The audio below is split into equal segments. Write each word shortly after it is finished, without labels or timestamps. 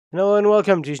Hello and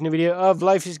welcome to this new video of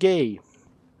Life is Gay.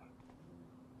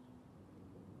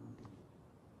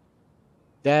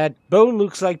 That bone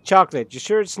looks like chocolate. You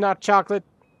sure it's not chocolate?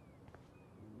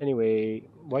 Anyway,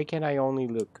 why can't I only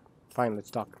look? Fine,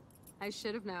 let's talk. I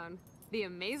should have known. The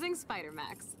amazing Spider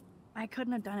Max. I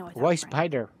couldn't have done it without Why Frank.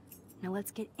 spider? Now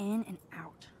let's get in and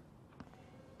out.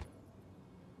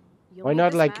 You'll Why need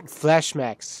not this, like Max. Flash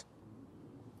Max?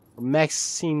 Or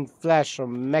Maxine Flash or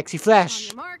Maxi On Flash?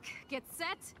 your mark, get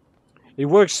set. It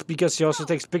works because he also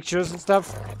takes pictures and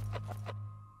stuff.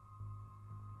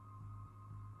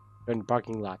 In the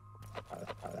parking lot.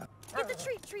 Get the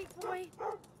treat, boy.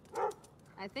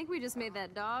 I think we just made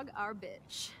that dog our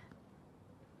bitch.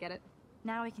 Get it?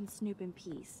 Now we can snoop in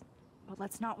peace. But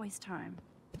let's not waste time.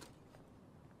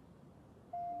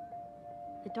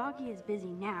 The doggy is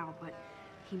busy now, but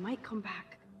he might come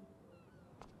back.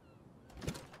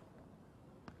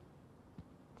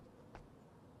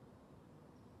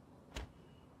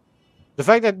 The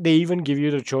fact that they even give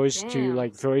you the choice to Damn,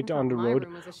 like throw it I on the thought my road.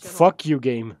 room was a shithole. Fuck you,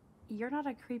 game. You're not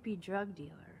a creepy drug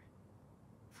dealer.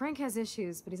 Frank has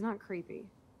issues, but he's not creepy.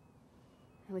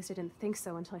 At least I didn't think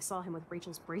so until I saw him with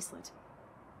Rachel's bracelet.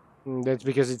 That's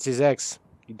because it's his ex.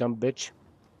 You dumb bitch.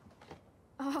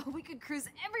 Oh, we could cruise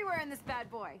everywhere in this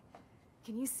bad boy.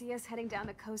 Can you see us heading down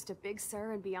the coast to Big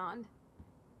Sur and beyond?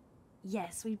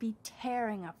 Yes, we'd be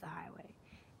tearing up the highway.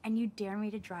 And you dare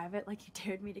me to drive it like you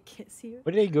dared me to kiss you?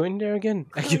 Where did they go in there again?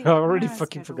 I Chloe, already we're on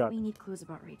fucking schedule. forgot. We need clues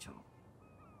about Rachel.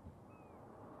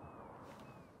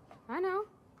 I know.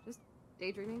 Just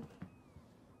daydreaming.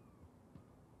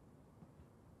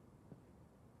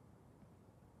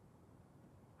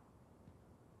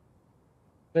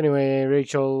 Anyway,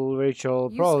 Rachel, You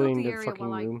probably scope in the the area fucking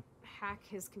while I room. hack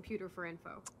his computer for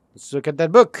info. Let's look at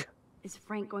that book. Is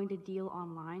Frank going to deal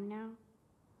online now?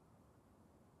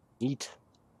 Eat.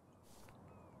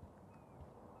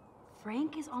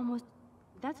 Frank is almost...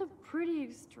 That's a pretty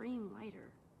extreme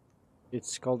lighter.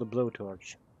 It's called a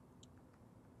blowtorch.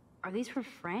 Are these for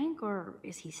Frank, or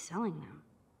is he selling them?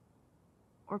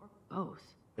 Or both?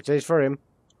 It says for him.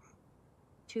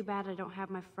 Too bad I don't have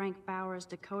my Frank Bowers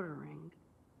decoder ring.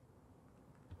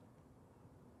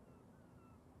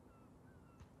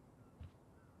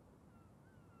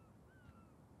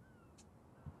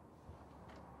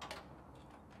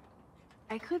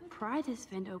 I could pry this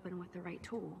vent open with the right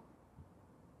tool.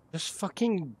 Just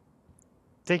fucking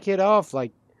take it off,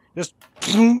 like just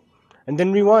and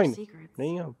then rewind. Secrets. There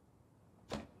you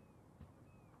go.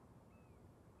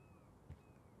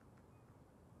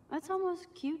 That's almost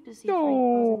cute to see Frank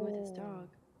posing with his No. dog.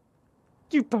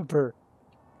 You pupper.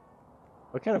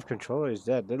 What kind of controller is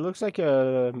that? That looks like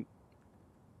a.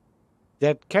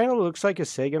 That kind of looks like a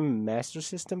Sega Master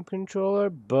System controller,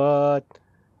 but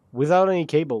without any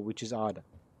cable, which is odd.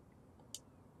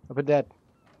 How about that?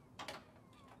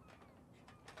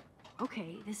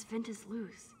 Okay, this vent is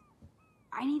loose.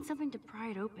 I need something to pry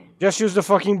it open. Just use the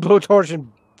fucking blowtorch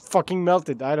and fucking melt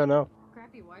it. I don't know.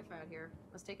 Crappy Wi-Fi out here.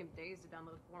 Must take him days to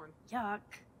download porn. Yuck.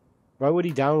 Why would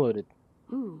he download it?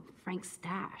 Ooh, Frank's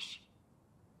stash.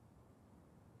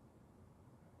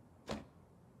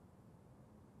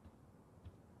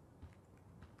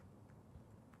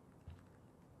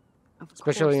 Of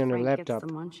Especially course on a Frank laptop.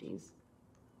 Gets the munchies.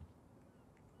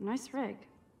 Nice rig.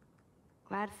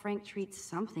 Glad Frank treats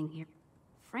something here.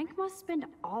 Frank must spend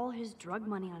all his drug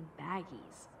money on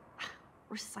baggies.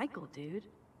 Recycle, dude.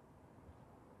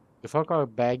 The fuck are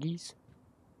baggies?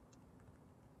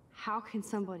 How can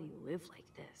somebody live like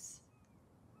this?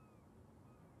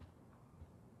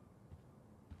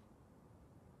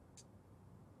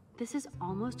 This is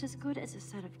almost as good as a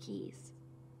set of keys.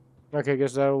 Okay,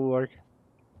 guess that will work.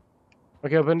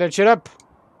 Okay, open that shit up.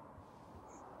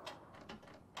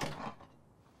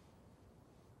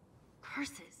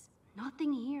 Curses,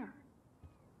 nothing here.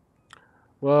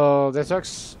 Well, that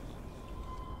sucks.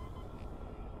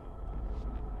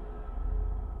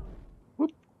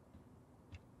 Whoop.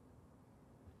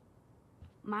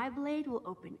 My blade will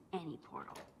open any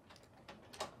portal.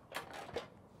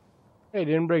 Hey, it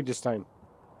didn't break this time.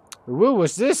 What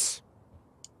was this?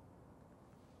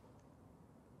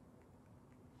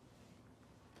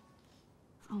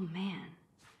 Oh man,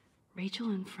 Rachel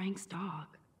and Frank's dog.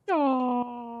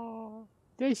 Oh,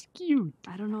 that's cute.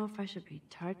 I don't know if I should be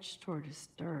touched or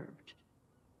disturbed.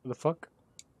 What the fuck?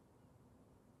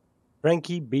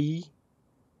 Frankie B.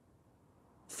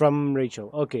 From Rachel.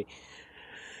 Okay.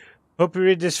 Hope you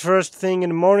read this first thing in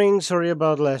the morning. Sorry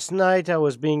about last night. I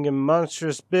was being a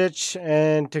monstrous bitch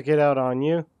and took it out on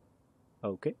you.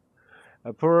 Okay.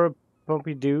 Poor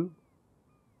Pompidou.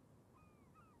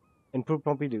 And poor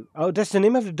Pompidou. Oh, that's the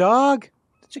name of the dog?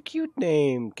 It's a cute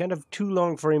name. Kind of too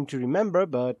long for him to remember,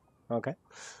 but okay.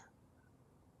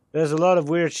 There's a lot of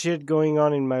weird shit going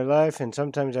on in my life, and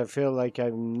sometimes I feel like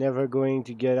I'm never going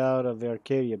to get out of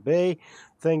Arcadia Bay.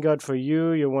 Thank God for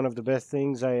you. You're one of the best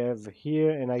things I have here,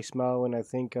 and I smile when I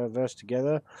think of us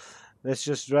together. Let's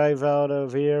just drive out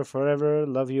of here forever.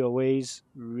 Love you always,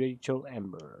 Rachel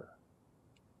Amber.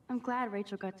 I'm glad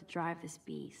Rachel got to drive this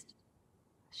beast.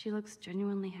 She looks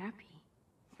genuinely happy.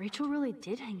 Rachel really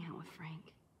did hang out with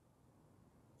Frank.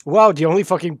 Wow, the only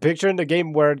fucking picture in the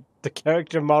game where the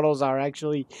character models are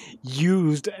actually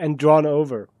used and drawn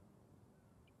over.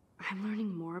 I'm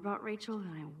learning more about Rachel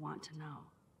than I want to know.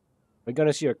 We're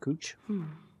gonna see her cooch.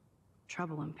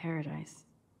 Trouble in paradise.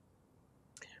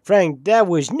 Frank, that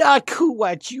was not cool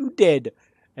what you did.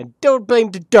 And don't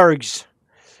blame the Durgs.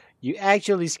 You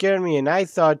actually scared me and I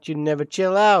thought you'd never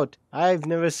chill out. I've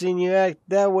never seen you act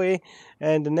that way,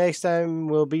 and the next time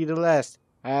will be the last.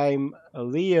 I'm a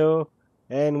Leo,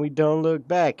 and we don't look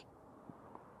back.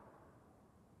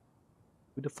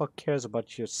 Who the fuck cares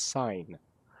about your sign?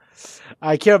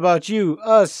 I care about you,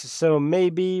 us, so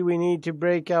maybe we need to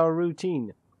break our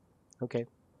routine. Okay.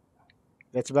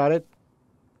 That's about it.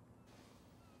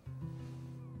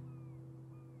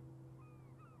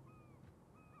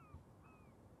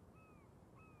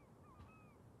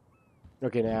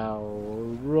 Okay, now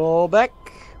roll back.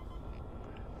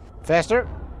 Faster.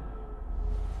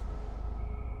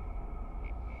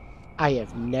 I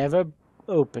have never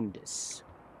opened this.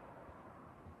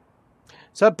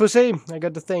 Sup, pussy? I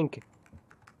got the thing.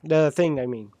 I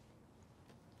mean.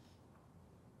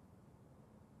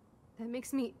 That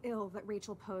makes me ill that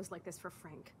Rachel posed like this for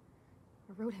Frank.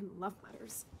 I wrote him love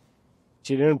letters.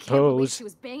 She didn't Can't believe pose. she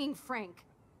was banging Frank.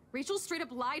 Rachel straight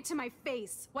up lied to my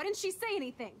face. Why didn't she say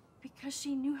anything? Because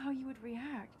she knew how you would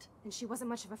react. And she wasn't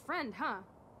much of a friend, huh?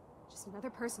 Just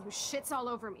another person who shits all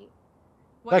over me.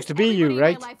 Why Likes does to be you, everybody in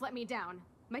right? My life let me down.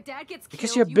 My dad gets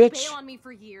Because killed. you're a You bitch. bail on me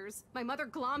for years. My mother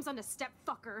gloms onto step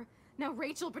fucker. Now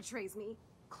Rachel betrays me.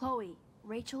 Chloe,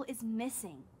 Rachel is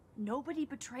missing. Nobody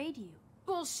betrayed you.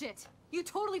 Bullshit. You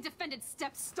totally defended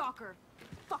step stalker.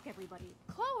 Fuck everybody.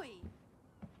 Chloe!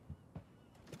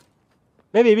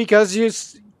 Maybe because you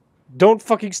don't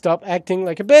fucking stop acting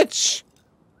like a bitch.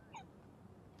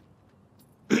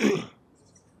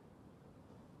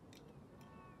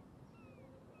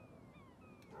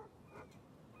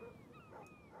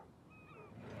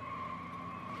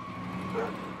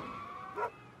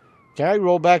 Can I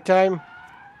roll back time?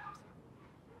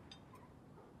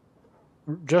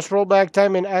 Just roll back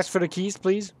time and ask for the keys,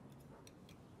 please.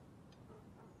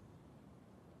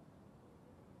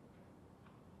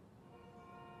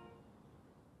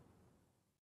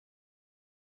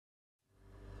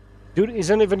 Dude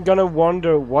isn't even gonna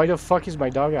wonder why the fuck is my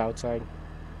dog outside.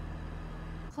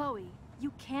 Chloe,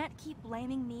 you can't keep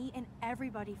blaming me and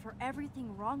everybody for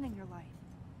everything wrong in your life.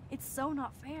 It's so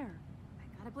not fair.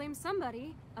 I gotta blame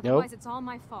somebody. Otherwise, it's all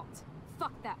my fault.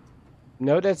 Fuck that.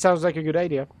 No, that sounds like a good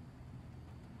idea.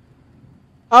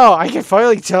 Oh, I can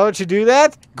finally tell her to do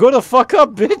that? Go the fuck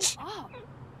up, bitch! Oh,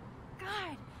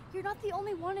 God, you're not the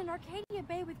only one in Arcadia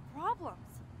Bay with problems.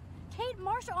 Kate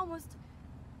Marsh almost...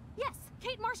 Yes,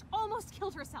 Kate Marsh almost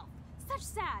killed herself. Such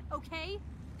sad, okay?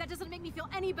 That doesn't make me feel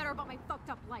any better about my fucked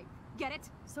up life. Get it?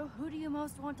 So who do you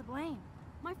most want to blame?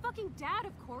 My fucking dad,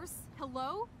 of course.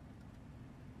 Hello?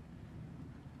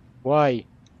 Why?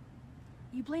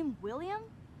 You blame William?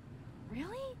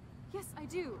 Really? Yes, I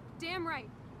do. Damn right.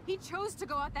 He chose to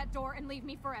go out that door and leave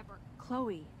me forever.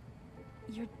 Chloe,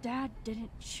 your dad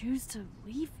didn't choose to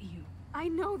leave you. I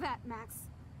know that, Max.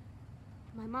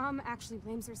 My mom actually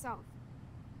blames herself.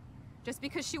 Just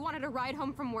because she wanted a ride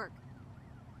home from work.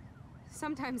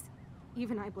 Sometimes,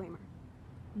 even I blame her.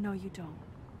 No, you don't.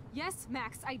 Yes,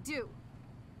 Max, I do.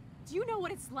 Do you know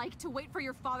what it's like to wait for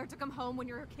your father to come home when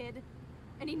you're a kid?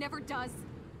 And he never does?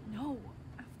 No,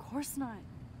 of course not.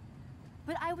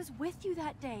 But I was with you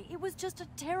that day. It was just a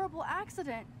terrible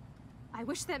accident. I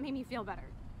wish that made me feel better.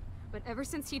 But ever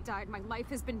since he died, my life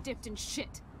has been dipped in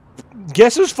shit.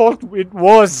 Guess whose fault it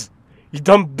was? You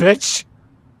dumb bitch!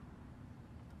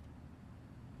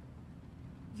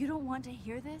 You don't want to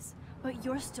hear this, but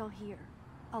you're still here.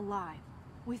 Alive.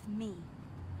 With me.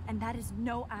 And that is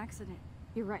no accident.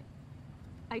 You're right.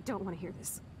 I don't want to hear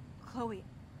this. Chloe,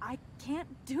 I can't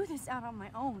do this out on my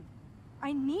own.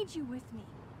 I need you with me.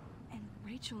 And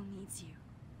Rachel needs you.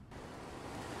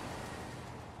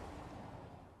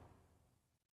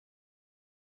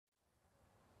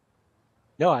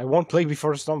 No, I won't play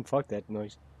before the storm. Fuck that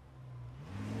noise.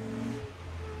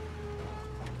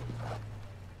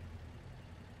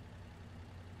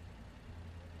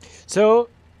 So,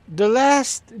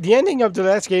 the ending of the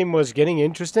last game was getting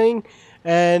interesting,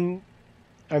 and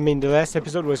I mean the last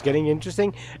episode was getting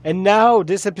interesting, and now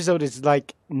this episode is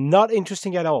like not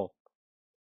interesting at all.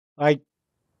 Like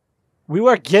we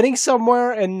were getting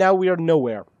somewhere, and now we are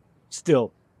nowhere.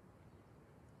 Still,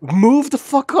 move the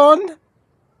fuck on.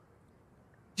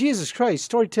 Jesus Christ,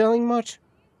 storytelling much?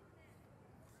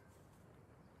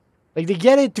 Like they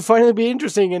get it to finally be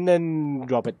interesting, and then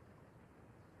drop it.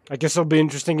 I guess it'll be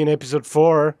interesting in episode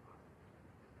 4.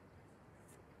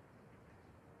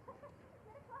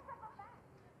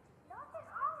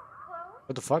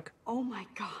 What the fuck? Oh my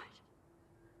god.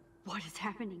 What is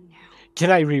happening now?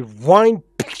 Can I rewind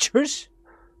pictures?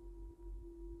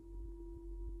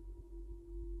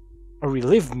 Or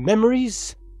relive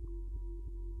memories?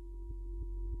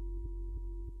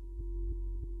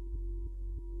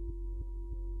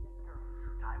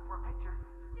 Time for a picture.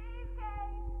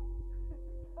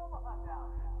 Come on now.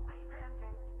 Say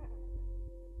pancake.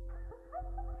 I can't even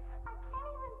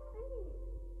see.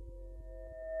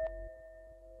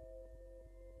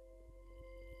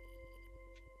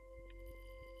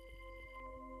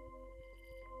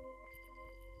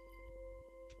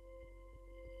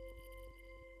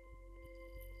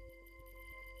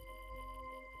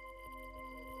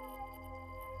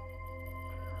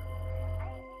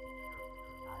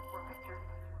 Time for a picture.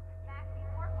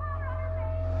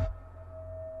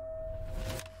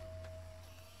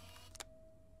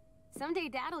 Someday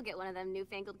Dad'll get one of them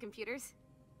newfangled computers.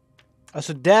 Oh,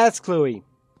 so that's Chloe.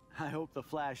 I hope the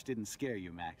flash didn't scare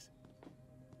you, Max.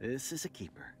 This is a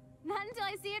keeper. Not until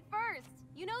I see it first.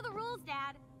 You know the rules,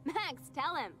 Dad. Max,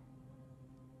 tell him.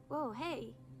 Whoa,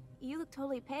 hey. You look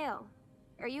totally pale.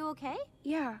 Are you okay?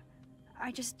 Yeah,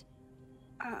 I just...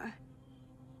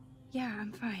 yeah,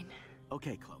 I'm fine.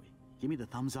 Okay, Chloe. Give me the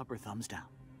thumbs up or thumbs down.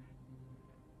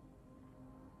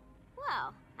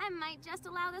 Well, I might just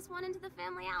allow this one into the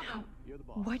family album. You're the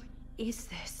boss. What is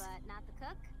this? But not the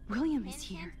cook. William is Hint,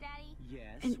 here. hint, Daddy.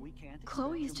 Yes, And we can't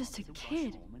Chloe expect is your just a mom to rush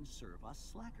kid. home and serve us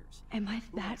slackers. Am I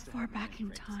Who that wants to far have back in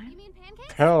crepes? You time? mean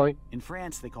pancakes? Apparently. In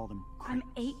France, they call them I'm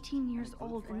crepes. 18 years And a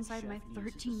good old French inside my chef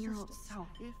uses 13-year-old assistance self.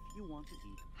 If you want to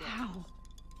eat How?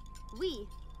 We.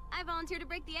 I volunteer to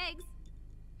break the eggs.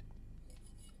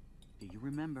 Do you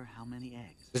remember how many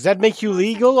eggs? Does that make you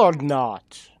legal or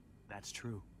not? That's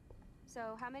true.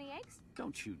 So, how many eggs?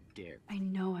 Don't you dare. I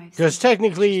know I've Because seen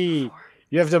technically, pictures before.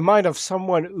 you have the mind of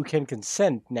someone who can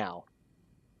consent now.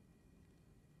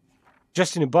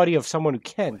 Just in the body of someone who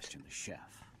can't. Question the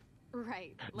chef.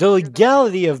 Right. The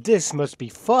legality of this must be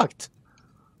fucked.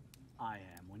 I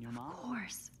am when your mom. Of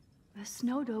course. The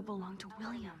snow dough belonged to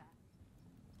William.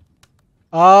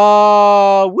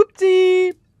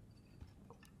 Whoopsie!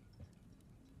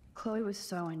 Chloe was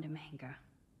so into manga.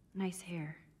 Nice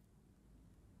hair.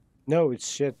 No, it's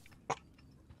shit.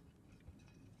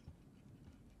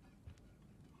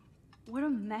 What a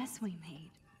mess we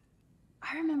made.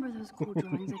 I remember those cool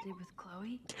drawings I did with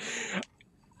Chloe.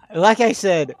 Like I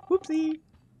said, whoopsie.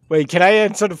 Wait, can I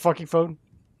answer the fucking phone?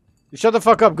 Shut the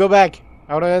fuck up, go back.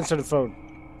 I want to answer the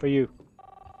phone. For you.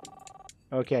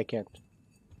 Okay, I can't.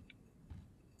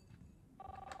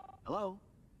 Hello?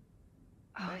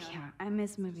 Oh yeah, I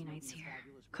miss movie nights here.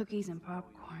 Cookies and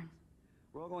popcorn.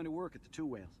 We're all going to work at the Two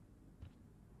Whales.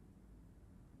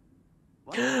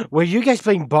 What? Were you guys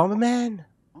playing Bomberman?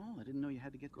 Oh, I didn't know you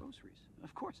had to get groceries.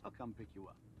 Of course, I'll come pick you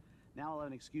up. Now I'll have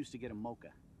an excuse to get a mocha.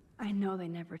 I know they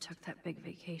never took that big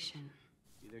vacation.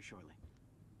 Be there shortly.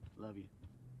 Love you.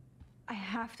 I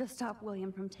have to stop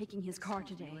William from taking his car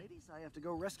Excuse me, today. ladies, I have to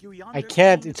go rescue yonder I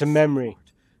can't, queen it's a of the memory.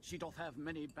 seaport. She doth have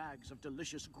many bags of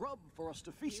delicious grub for us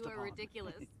to feast You are upon.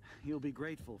 ridiculous. You'll be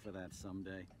grateful for that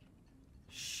someday.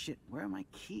 Shit, where are my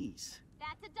keys?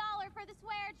 That's $1 for the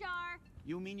swear jar.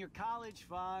 You mean your college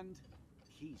fund?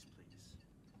 Keys,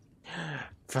 please.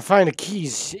 If I find the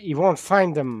keys, you won't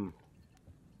find them.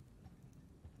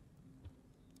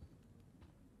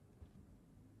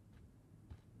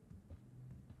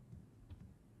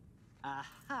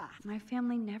 Aha! My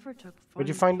family never took Where'd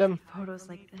you fun find them? photos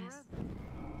like this.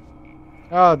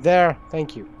 Oh, there.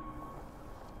 Thank you.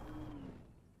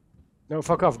 No,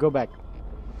 fuck off. Go back.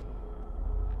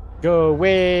 Go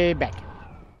way back.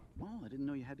 Well, I didn't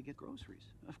know you had to get groceries.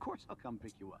 Of course, I'll come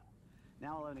pick you up.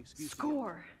 Now I'll have an excuse. to get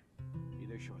Score. Be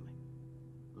there shortly.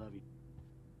 Love you.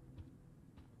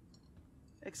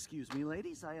 Excuse me,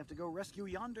 ladies. I have to go rescue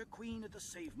yonder queen at the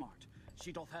Save Mart.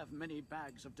 She doth have many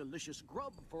bags of delicious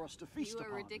grub for us to feast You are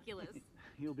upon. ridiculous.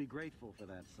 You'll be grateful for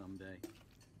that someday.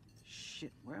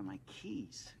 Shit, where are my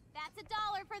keys? That's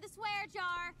 $1 for the swear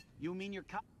jar. You mean your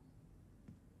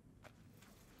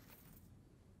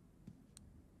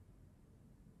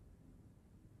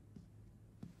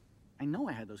I know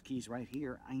I had those keys right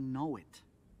here. I know it.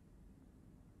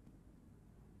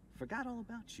 Forgot all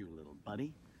about you, little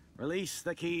buddy. Release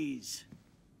the keys.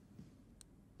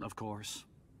 Of course.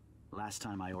 Last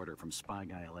time I ordered from Spy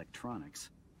Guy Electronics.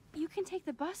 You can take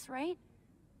the bus, right?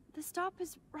 The stop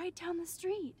is right down the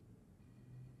street.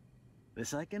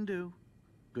 This I can do.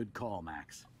 Good call,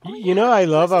 Max. Oh, You know, I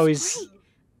love how he's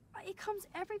It comes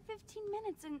every 15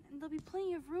 minutes, and there'll be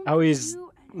plenty of room how for he's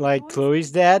you and like toys Chloe's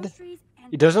and dad. groceries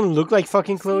and It doesn't look like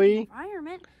fucking save the Chloe.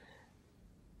 environment.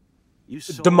 You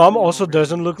The mom sold me also already.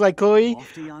 doesn't look like Chloe.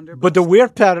 Off to yonder But the bus.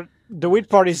 weird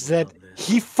part is that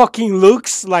he fucking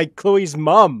looks like Chloe's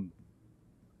mom.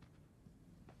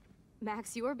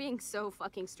 Max, you are being so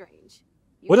fucking strange.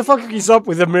 You What the can't- fuck is up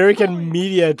with American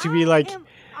media to be like, I am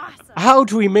awesome. how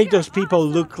do we make You're those people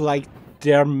awesome. look like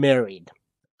they're married?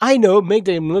 I know, make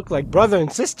them look like brother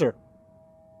and sister.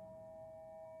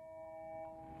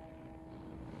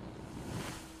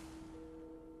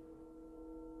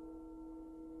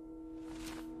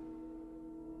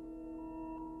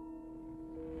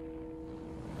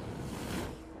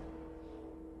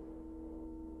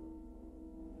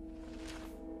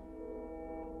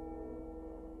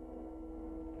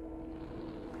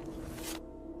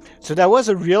 So that was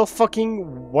a real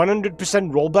fucking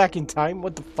 100% rollback in time?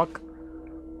 What the fuck?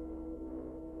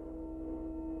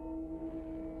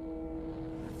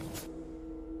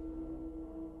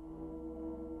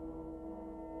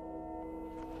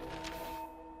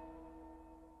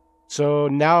 So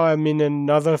now I'm in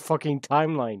another fucking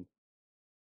timeline.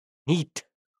 Neat.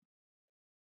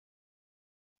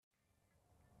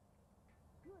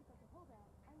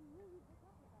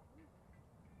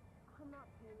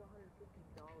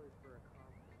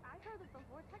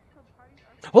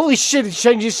 Holy shit, he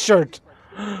changed his shirt.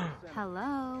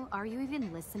 Hello, are you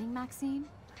even listening, Maxine?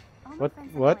 All my What-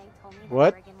 friends in what- LA told me that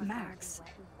what? Oregon was gonna be Max.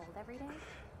 wet and cold every day,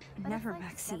 but Never it's like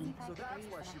Maxine. 75 So that's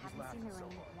degrees, why but she I was haven't seen laughing the so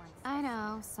rain hard. once. I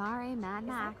know, sorry, Mad Is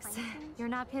that Max. climate change? You're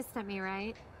not pissed at me,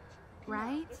 right?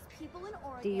 Right? It's people in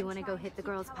Oregon Do you want to go trying hit the keep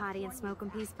girls' potty and California smoke a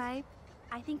back. peace pipe?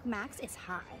 I think Max is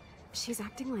high. She's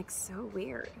acting like so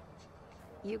weird.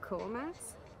 You cool,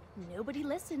 Max? Nobody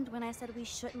listened when I said we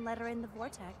shouldn't let her in the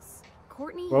vortex.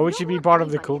 Courtney, Why you would don't she be want part of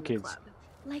the anybody cool in kids? club.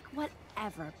 Like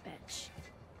whatever, bitch.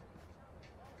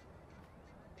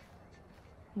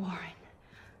 Warren,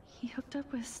 he hooked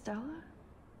up with Stella?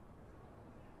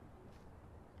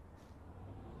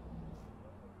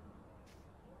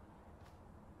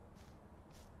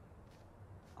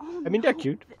 Oh, I mean, they're no.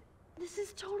 cute. This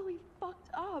is totally fucked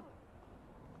up.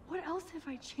 What else have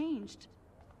I changed?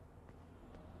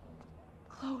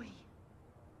 Chloe.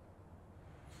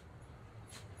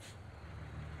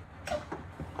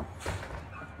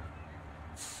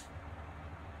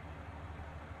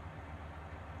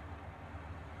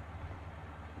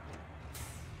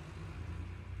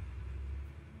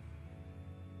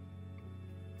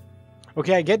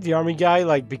 Okay, I get the army guy,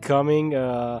 like, becoming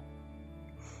a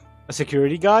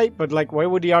security guy, but, like, why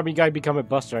would the army guy become a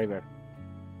bus driver?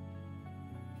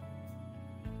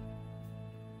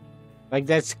 Like,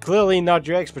 that's clearly not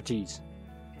your expertise.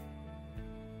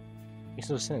 Makes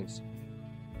no sense.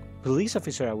 Police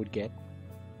officer, I would get.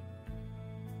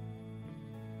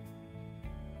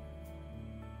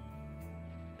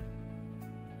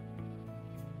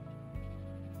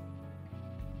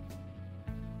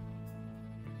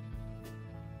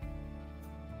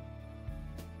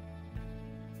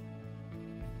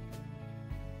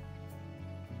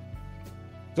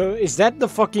 So, is that the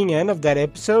fucking end of that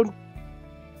episode?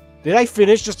 Did I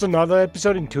finish just another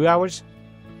episode in 2 hours?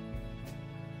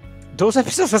 Those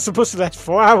episodes are supposed to last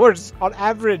 4 hours on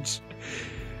average.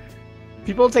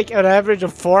 People take an average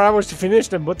of 4 hours to finish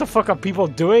them. What the fuck are people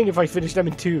doing if I finish them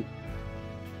in 2?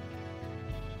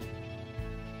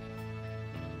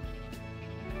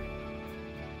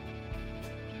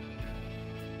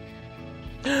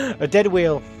 A dead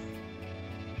whale.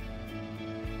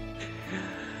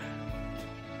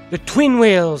 The twin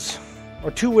whales. Or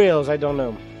two whales, I don't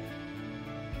know.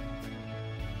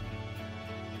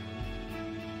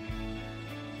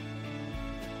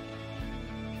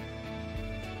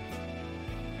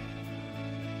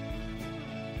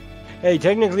 Hey,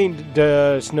 technically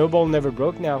the snowball never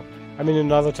broke now. I'm in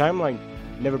another timeline.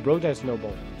 Never broke that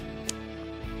snowball.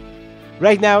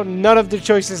 Right now, none of the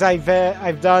choices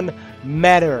I've done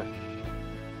matter.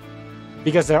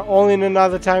 Because they're all in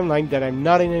another timeline that I'm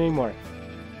not in anymore.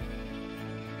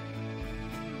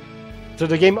 So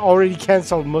the game already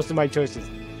cancelled most of my choices.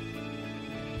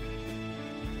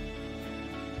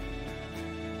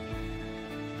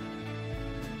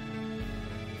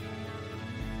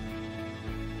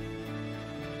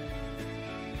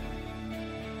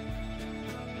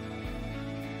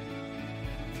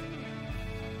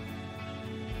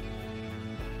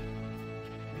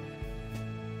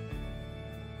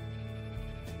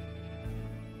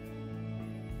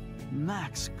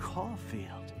 Max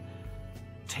Caulfield.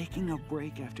 Taking a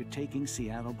break after taking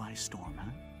Seattle by storm,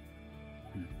 huh?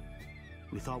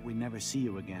 We thought we'd never see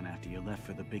you again after you left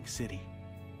for the big city.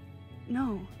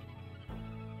 No.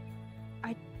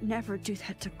 I'd never do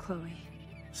that to Chloe.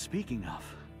 Speaking of,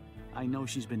 I know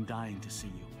she's been dying to see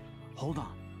you. Hold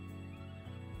on.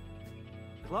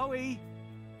 Chloe,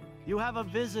 you have a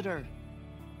visitor.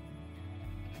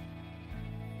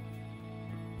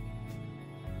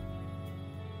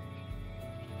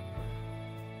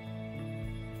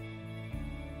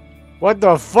 What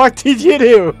the fuck did you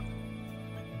do?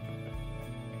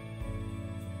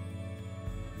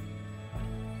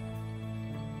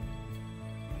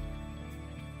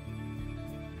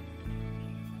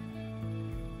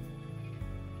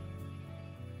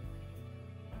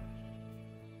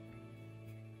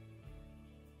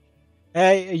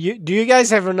 Hey, do you guys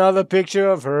have another picture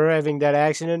of her having that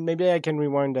accident? Maybe I can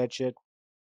rewind that shit.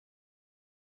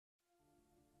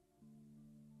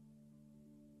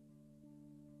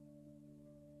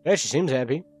 Yeah, she seems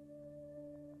happy.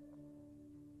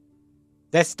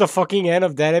 That's the fucking end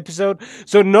of that episode.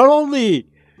 So not only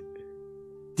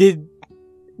did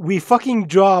we fucking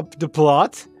drop the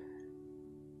plot,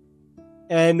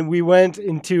 and we went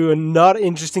into a not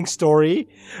interesting story,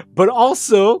 but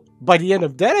also, by the end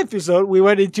of that episode, we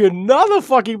went into another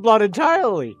fucking plot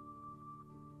entirely.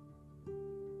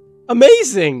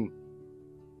 Amazing!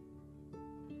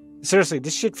 Seriously,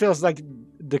 this shit feels like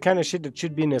the kind of shit that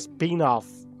should be in a spin-off,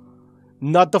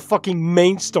 not the fucking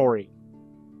main story.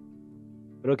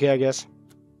 But okay, I guess.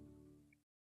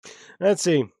 Let's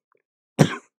see.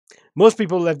 Most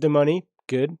people left the money.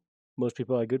 Good. Most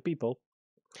people are good people.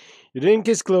 You didn't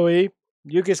kiss Chloe.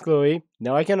 You kissed Chloe.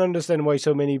 Now I can understand why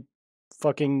so many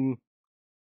fucking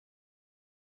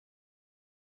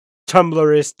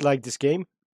Tumblrists like this game.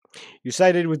 You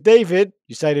sided with David.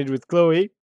 You sided with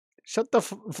Chloe. Shut the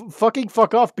fucking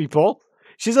fuck off, people.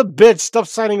 She's a bitch. Stop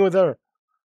siding with her.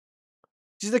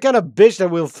 She's the kind of bitch that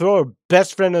will throw her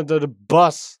best friend under the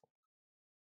bus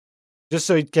just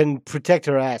so it can protect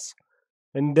her ass.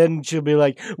 And then she'll be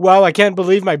like, wow, I can't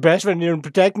believe my best friend didn't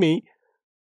protect me.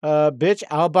 Bitch,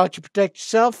 how about you protect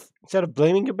yourself instead of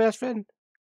blaming your best friend?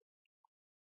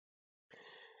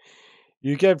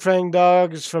 You kept Frank's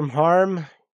dogs from harm.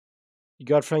 You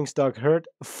got Frank's dog hurt.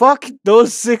 Fuck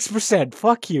those 6%.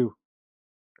 Fuck you.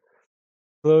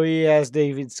 Chloe has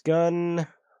David's gun.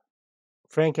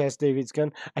 Frank has David's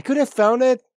gun. I could have found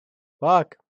it.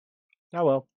 Fuck. Oh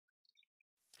well.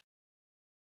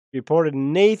 You reported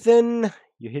Nathan.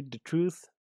 You hid the truth.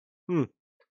 You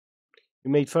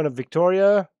made fun of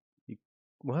Victoria.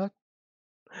 What?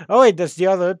 Oh wait, that's the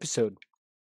other episode.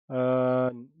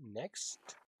 Next.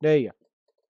 There you go.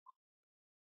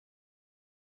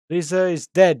 Lisa is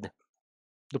dead.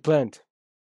 The plant.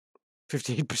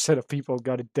 58% of people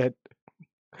got it dead.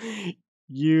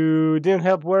 You didn't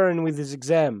help Warren with his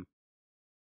exam.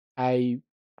 I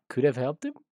could have helped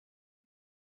him.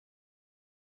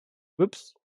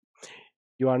 Whoops.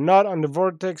 You are not on the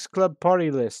Vortex Club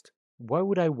party list. Why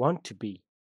would I want to be?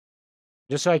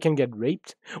 Just so I can get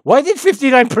raped? Why did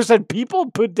 59% people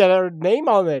put their name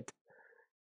on it?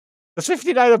 Does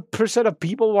 59% of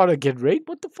people want to get raped?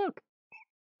 What the fuck?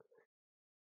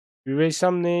 You erased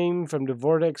some name from the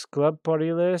Vortex Club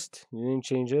party list. You didn't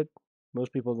change it.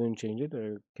 Most people didn't change it.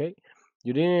 Okay.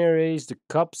 You didn't erase the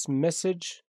cop's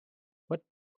message. What?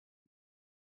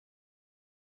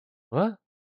 What?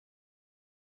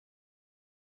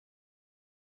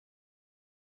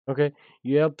 Okay.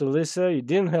 You helped Alyssa. You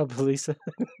didn't help Alyssa.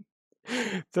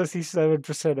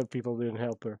 37% of people didn't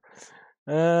help her.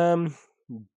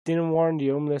 Didn't warn the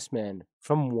homeless man.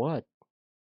 From what?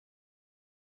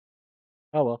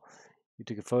 Oh well. You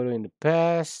took a photo in the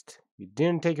past. You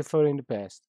didn't take a photo in the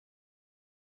past.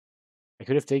 I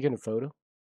could have taken a photo.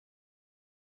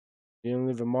 You didn't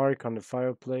leave a mark on the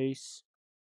fireplace.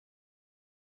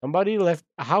 Somebody left.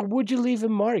 How would you leave a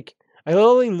mark? I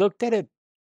only looked at it.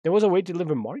 There was a way to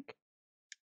leave a mark?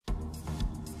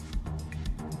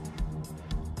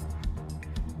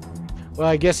 Well,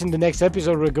 I guess in the next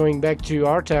episode we're going back to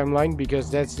our timeline because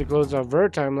that's the close of her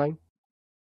timeline.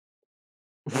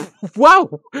 Wow!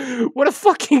 What a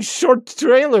fucking short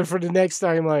trailer for the next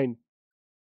timeline.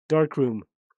 Dark room.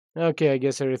 Okay, I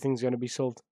guess everything's gonna be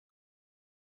solved.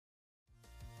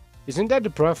 Isn't that the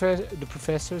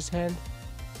professor's hand?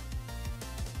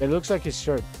 That looks like his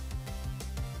shirt.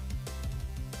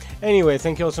 Anyway,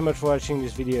 thank you all so much for watching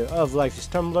this video of Life is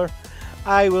Tumblr.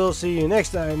 I will see you next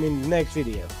time in the next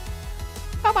video.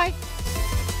 Bye bye!